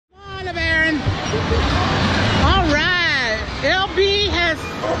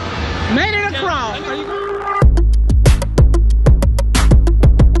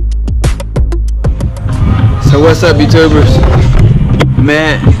So what's up, YouTubers?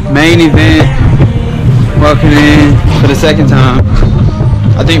 Main event, walking in for the second time.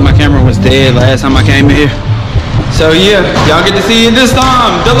 I think my camera was dead last time I came in here. So yeah, y'all get to see it this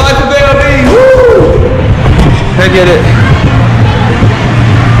time. THELIFEOFLB. Woo! Heck at it.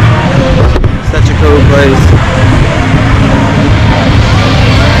 Such a cool place.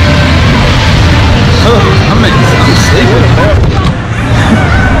 Oh, I'm sleeping.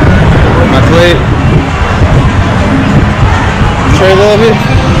 My plate. Trey love it?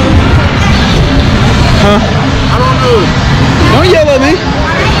 Huh? I don't know. Don't yell at me.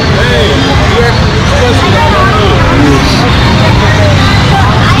 Hey, you asked me this question, I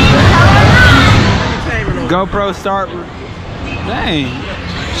don't know. GoPro start. Dang.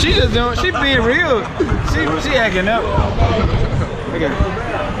 She just doing, she being real. She acting up. Okay.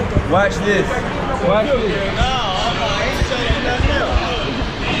 Watch this. Watch this.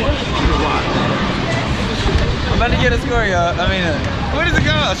 I'm about to get a score, y'all. I mean, what is it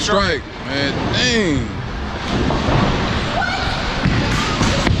called? Strike, man. Dang.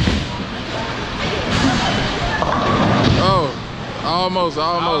 Oh, almost in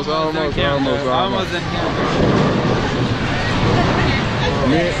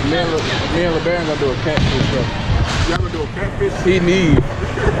Me and LeBaron gonna do a catfish show. Y'all gonna do a catfish? He needs.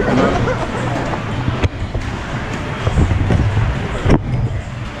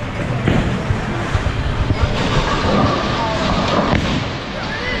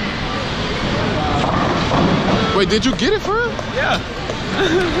 Wait, did you get it for him? Yeah.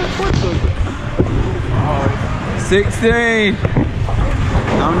 16.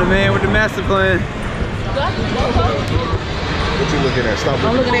 I'm the man with the master plan. What you looking at? Stop looking.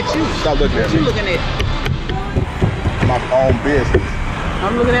 I'm looking at you. Stop looking at what me. You looking at? My own business.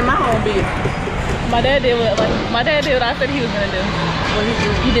 I'm looking at my own business. My dad did what I said he was gonna do. Well,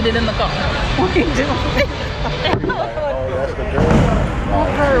 he did it in the car. What he do? Oh, that's the girl. Oh,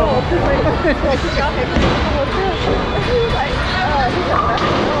 girl. He was like,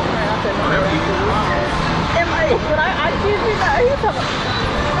 and like, when I kid you not, he was talking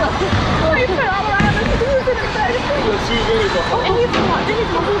about, he put all around us, he was in the back. And he's like, then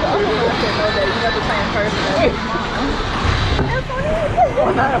he's gonna do the other one. I said, no, Daddy, you're not the same person. That's mine. That's what he was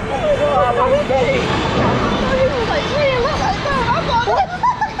doing. So he did it. So he was like, man, look like that. I'm going to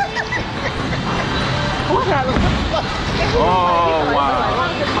Oh, wow.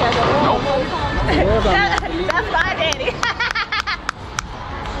 That's my daddy.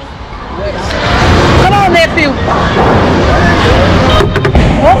 Come on, nephew.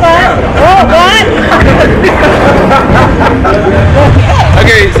 What?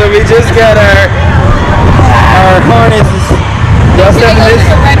 Okay, so we just got our harnesses. Y'all stepping this?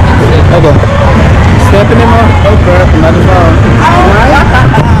 Okay. Stepping them on? Oh crap, I'm not the phone.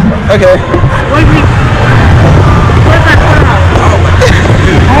 Okay.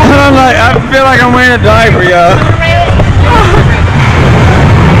 I'm like, I feel like I'm wearing a diaper, y'all.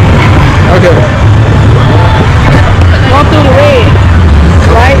 Okay. Walk through the red,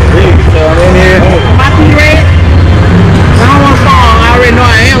 right? So I'm in here. Am I through the red? I don't want to fall. I already know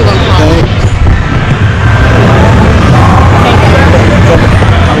I am going to fall.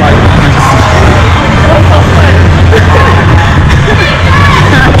 I like it.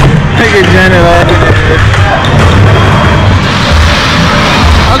 Look at Janet laughing.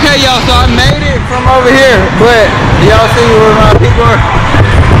 Okay, y'all, so I made it from over here, but y'all see where my people are?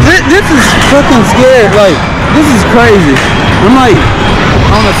 This is fucking scary. Like, this is crazy. I'm like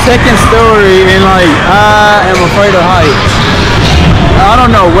on the second story and like I am afraid of heights. I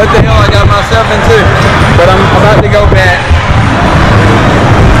don't know what the hell I got myself into, but I'm about to go back.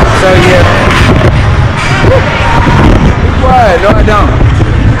 So yeah. What? No, I don't.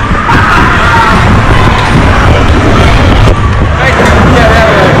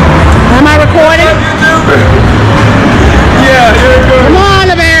 Am I recording? Yeah, you're good. Come on,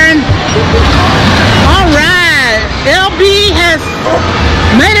 LeBaron. All right. LB has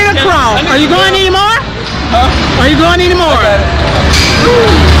made it across. Are you going anymore? Huh? Are you going anymore?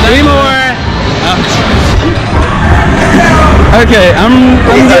 Anymore. Okay, I'm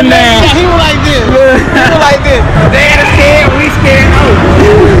good now. He was like this. He was like this. Dad is scared, we scared.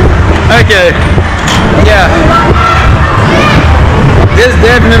 Okay. Yeah. This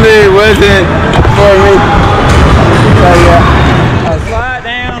definitely wasn't for me. So yeah. I slide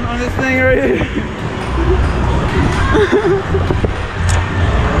down on this thing right here.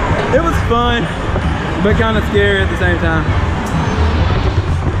 It was fun, but kind of scary at the same time.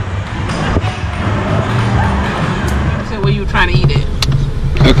 So where you trying to eat it?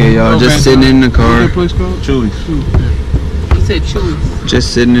 Okay, y'all, just sitting in the car. What's that place called? Chewy's. You said Chewy's.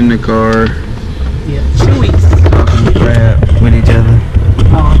 Just sitting in the car. Yeah, Chewy's.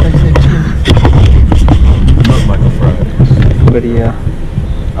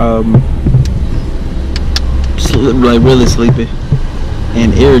 like really sleepy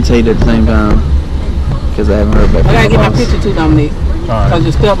and irritated at the same time because I haven't heard back from I gotta get my boss. picture too, Dominique. Cause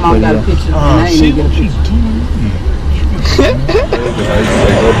your stepmom got a picture and I ain't even get a picture.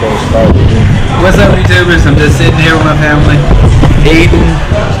 What's up, YouTubers? I'm just sitting here with my family, eating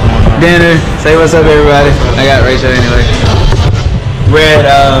dinner. Say what's up, everybody. I got Rachel anyway. We're at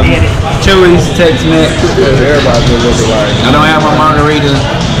Chewy's Tex-Mex. I don't have my margarita,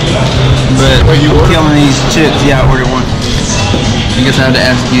 but I'm killing these chips. Yeah, I ordered one. I guess I have to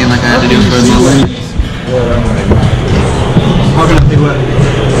ask again like I had to do for the movie. How can I pick what?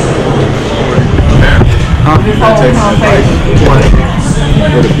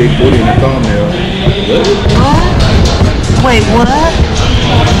 Put a big booty in the thumbnail. Wait, what?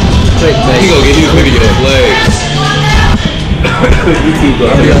 He gonna get you a video of flag.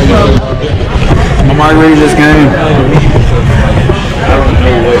 My margarita just came. I don't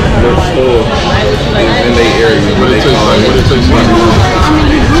know what store in their area, but they call it what it tastes like.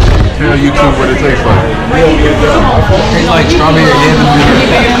 Tell YouTube what it tastes like. Tastes like strawberry heaven.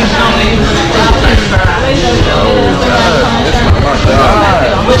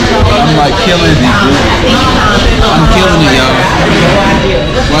 I'm like killing it. I'm killing it, y'all.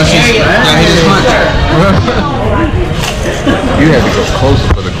 Watch this. Y'all hear this crunch? You have to go closer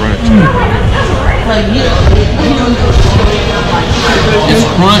for the crunch. It's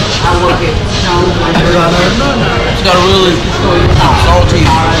crunch. It's got a really salty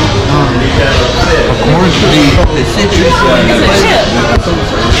orange beef. It's citrus.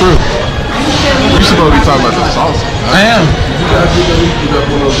 True. You're supposed to be talking about the sauce. I am.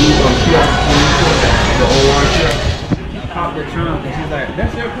 Popped the trunk and she's like,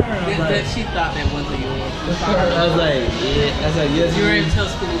 that's your car. She thought that wasn't yours. I was like, yeah. I was like, yes. You were in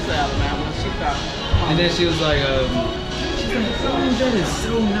Tuscaloosa, Alabama. She thought. And then she was like, that is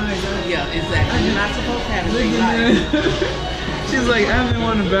so nice. Yeah, exactly. You're not supposed to have it be nice. She was like, I've been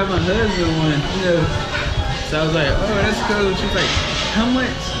wanting to buy my husband one. You know. So I was like, oh, that's cool. She was like, how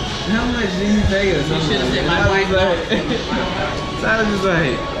much do you pay us? You should have said my wife. So I was just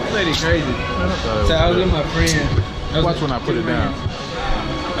like, this lady crazy. So I was with my friend. Watch when I put it down.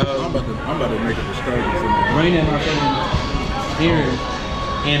 I'm about to make a disturbance in there. Rain in my friend's ears.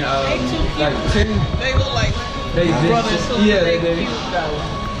 And like two. They look like Brothers. Yeah, they do.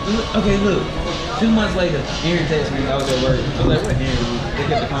 Okay, look. 2 months later, Aaron texted me. I was at work. I was like, what Aaron? They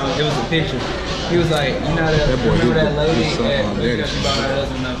kept the comment. It was a picture. He was like, you know that boy, remember that lady that she bought her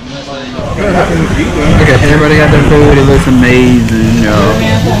husband up? Okay, everybody got their food. It looks amazing, y'all.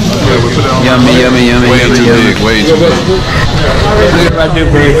 Yummy, yummy, yummy, way yummy, too yummy. big, way too big. Look at my dude,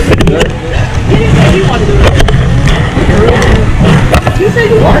 bro. You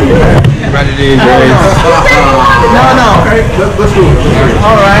said you want to do it. About to do it, guys. No. Okay, let's do it.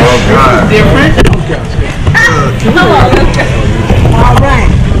 All right. Oh, God. Different. Come on, let's go. All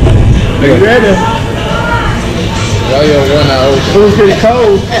right. You ready? Y'all run out. It was pretty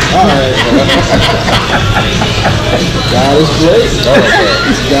cold. Alright. God is great. God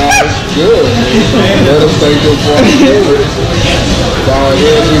is good. Let us thank your Father good. God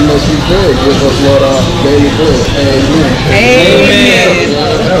is, we must be good. Give us, Lord, our daily bread. Amen. Amen.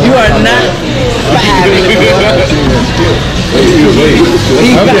 You are not five. You're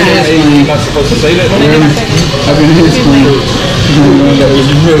not supposed to say that. I've been in his school. Can we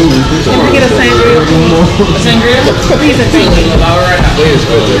get a sangria? A sangria? Please a sangria. All right. You're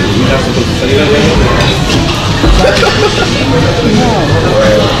not supposed to say that.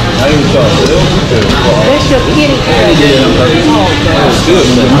 I even thought That's your kitty cat.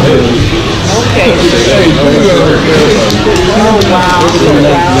 Okay. Oh, wow.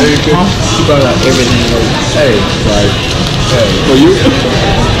 She brought out everything. Hey, like, hey, for you.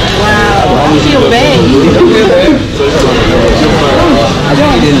 Wow. I feel bad.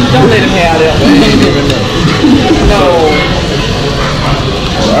 Don't let him have that. No.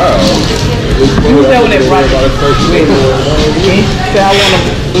 Wow. Who's that one that brought it? He said, I want to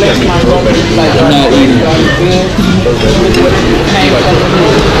bless my brother. Like, I'm not eating.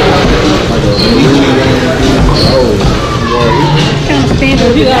 Kind of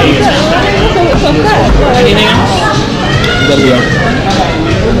standard. You got anything else? That'll be all.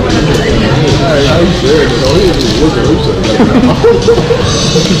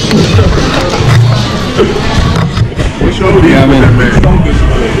 Yeah, man.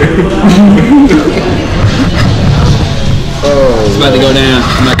 It's about to go down.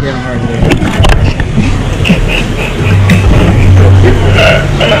 I'm not getting hard there.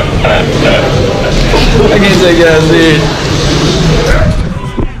 I can't take it out serious.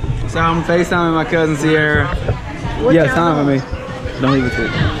 So I'm FaceTiming my cousin Sierra. Yeah, it's time for me. Don't leave it to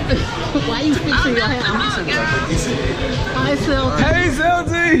Why you fixing your hair? Hi, Celty. Hey,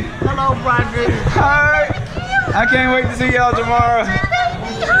 Celty. Hello, Broderick. Hi. I can't wait to see y'all tomorrow.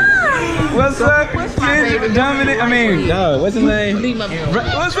 What's up, Dominic? I mean, what's his name?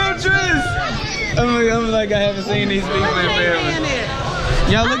 What's up, Tris? I'm like, I haven't seen these people in family.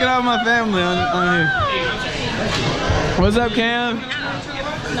 Y'all look at all my family on here. What's up, Cam?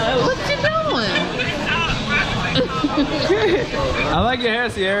 What you doing? I like your hair,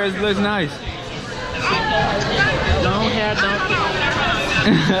 Sierra. It looks nice. Long hair, don't.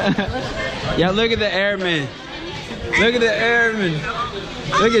 Y'all look at the airman. Look at the airman.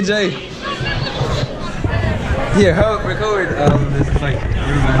 Look at Jay. Here, record this like.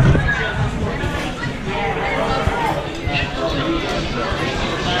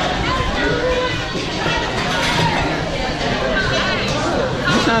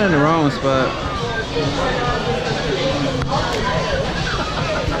 It's not in the wrong spot.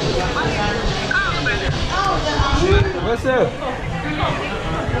 What's up?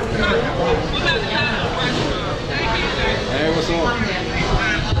 Hey, what's up?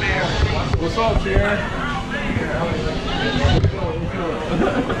 What's up, Pierre?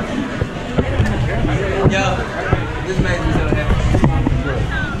 Yo, this makes me so happy.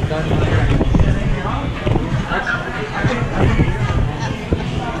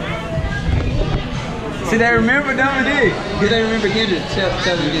 See, they remember Dominic. Because they remember Kendrick. Tell them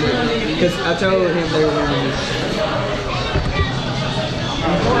Kendrick. Because I told him they remember me.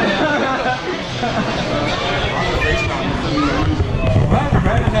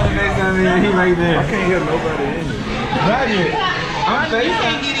 Brandon got a FaceTime me and he right there. I can't hear nobody in here. Brandon, I'm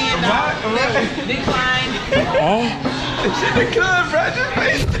FaceTime. Decline. Oh? Because Brandon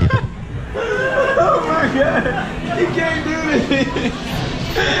FaceTime. Oh my God. He can't do this.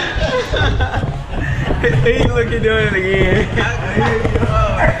 He looking doing it again.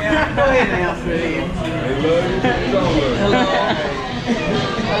 Go ahead and answer it. Hello.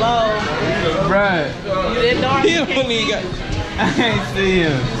 Hello. Right. You that dark? He only got. I ain't see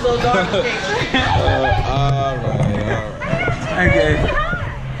him. You so dark. Alright. Okay.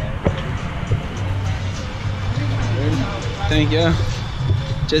 Thank you.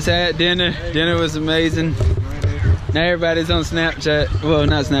 Just had dinner. Dinner was amazing. Now everybody's on Snapchat. Well,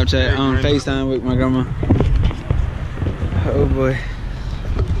 not Snapchat. On FaceTime with my grandma. Oh boy.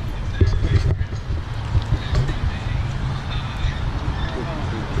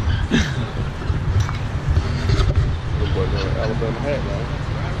 Alabama hat,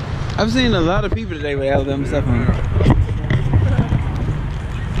 right? I've seen a lot of people today with Alabama stuff on.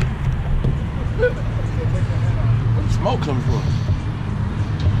 Where's the smoke coming from?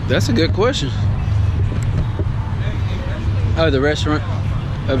 That's a good question. Oh, the restaurant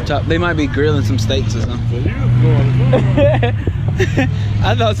up top. They might be grilling some steaks or something. So you going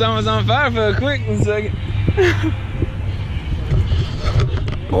I thought someone was on fire for a quick second.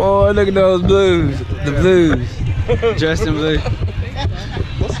 Oh, look at those blues. The blues. Dressed in blue.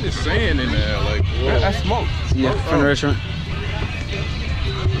 What's this saying in there? Like, that's smoke. Yeah, from the restaurant.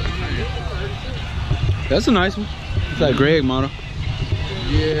 That's a nice one. It's like Greg model.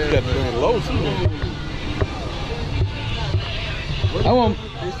 Yeah. Got the low too. I want.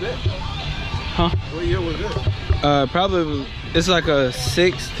 What's that? Huh? What year was that? Probably it's like a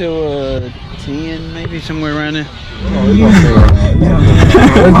 6 to a 10, maybe somewhere around there.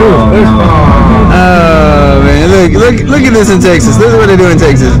 Oh man, look at this in Texas. This is what they do in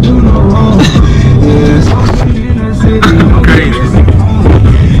Texas. Crazy.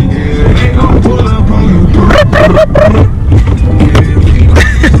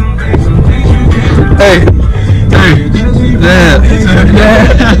 Hey, Dad. It's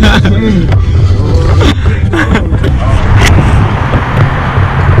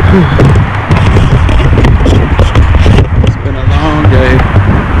been a long day.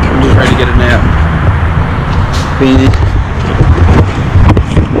 I'm just ready to get a nap. Finished.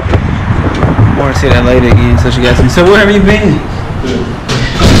 I want to see that lady again so she got me. So where have you been?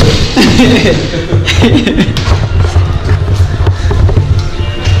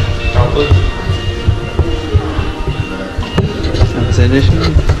 This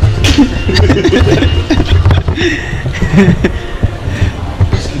one.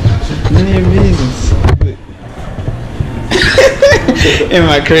 None of your business. In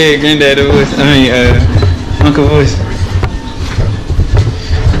my Craig granddaddy voice. I mean, uncle voice.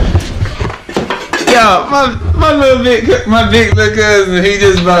 Yo, my big little cousin, he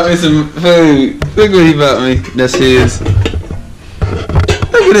just bought me some food. Look what he bought me. That's his.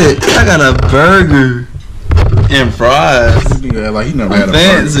 Look at it. I got a burger. And fries. Yeah, like he never had a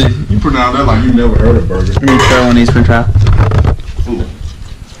fancy burger. You pronounce that like you never heard a burger. Let me try one of these french fries.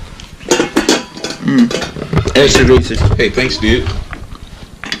 Extra greasy. Hey, thanks, dude.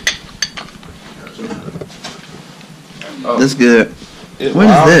 That's good. What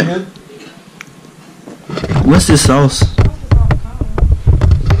is that? What's this sauce?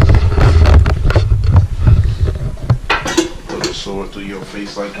 Put a sword through your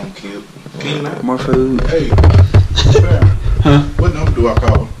face like I'm killed. More food. Hey. Huh? What number do I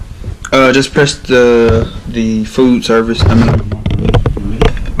call? Just press the food service. I mean.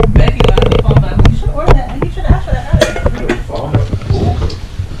 Becky got the phone back. You should order that. You should ask for that earlier.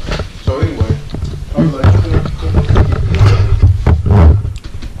 So anyway, I'm like,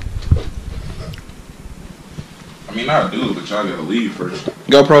 I mean, I do, but y'all gotta leave first.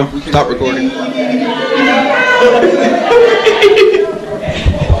 GoPro, stop recording.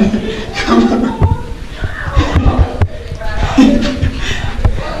 Come on.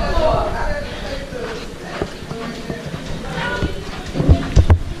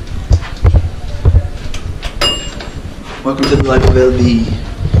 Welcome to the life of LB.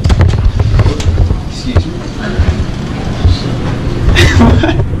 Excuse me.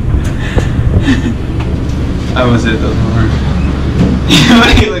 I was at the bar.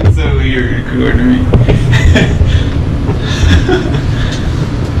 Why you look so weird recording me?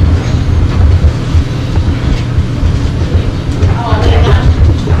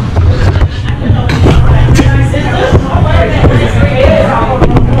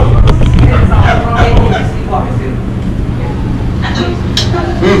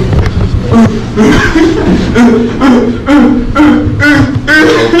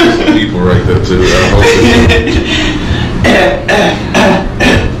 People right there too. I hope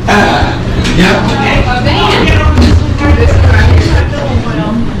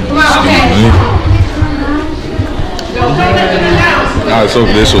nah, it's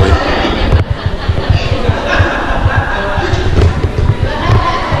over this way.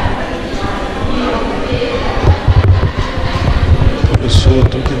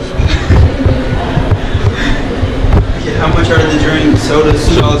 How much are the drinks? Sodas,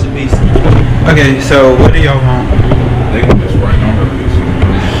 $2 a piece. Okay, so what do y'all want? They can just right on this.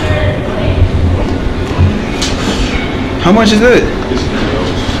 How much is it?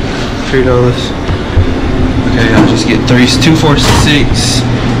 $3. Okay, I'll just get 3, 2, 4, 6.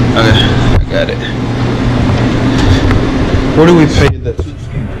 Okay, I got it. Where do we pay that?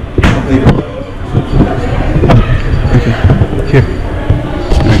 Okay,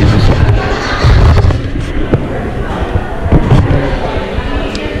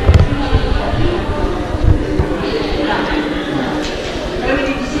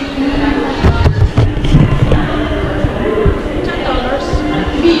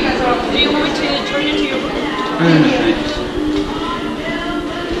 here. I get this.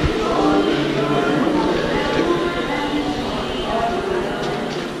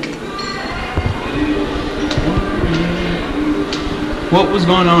 What was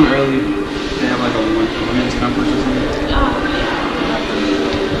going on earlier? They have like a women's conference or something?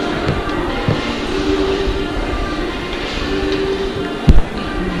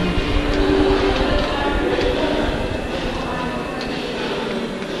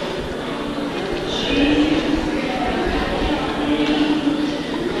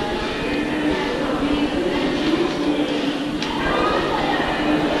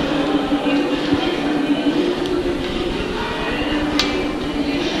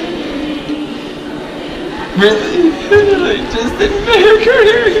 Really? Like just didn't haircut.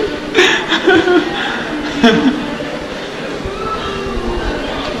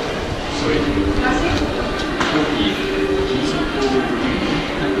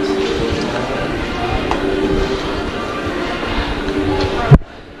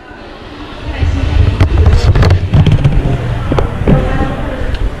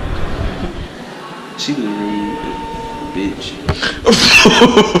 She was rude, bitch.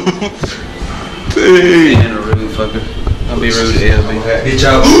 Hey. And a rude fucker. I'll be rude to LB. Bitch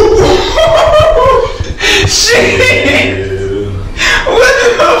out. Shit! What the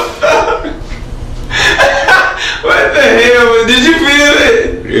fuck? What the hell? Did you feel it?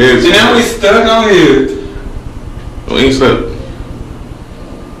 Yes. And now we stuck on here. We ain't stuck.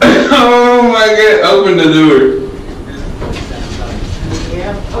 Oh my god, open the door.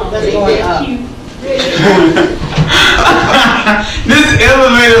 This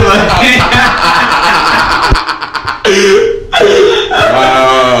elevator like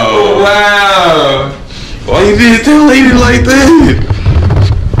Wow. wow. Why you did that lady like that?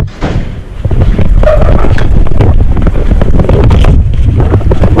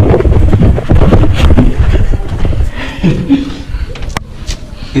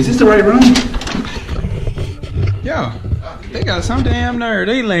 Is this the right room? Yo, they got some damn nerve.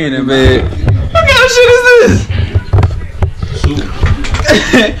 They laying in bed. Look how shit is this?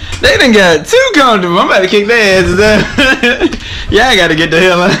 They done got too comfortable. I'm about to kick their asses out. Yeah, I gotta get the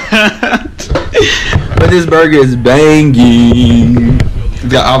hell out. But this burger is banging. It's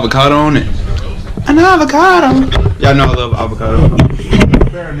got avocado on it. An avocado. Y'all know I love avocado.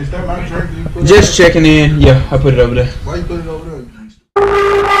 Is that my drink? Just checking in. Yeah, I put it over there. Why you put it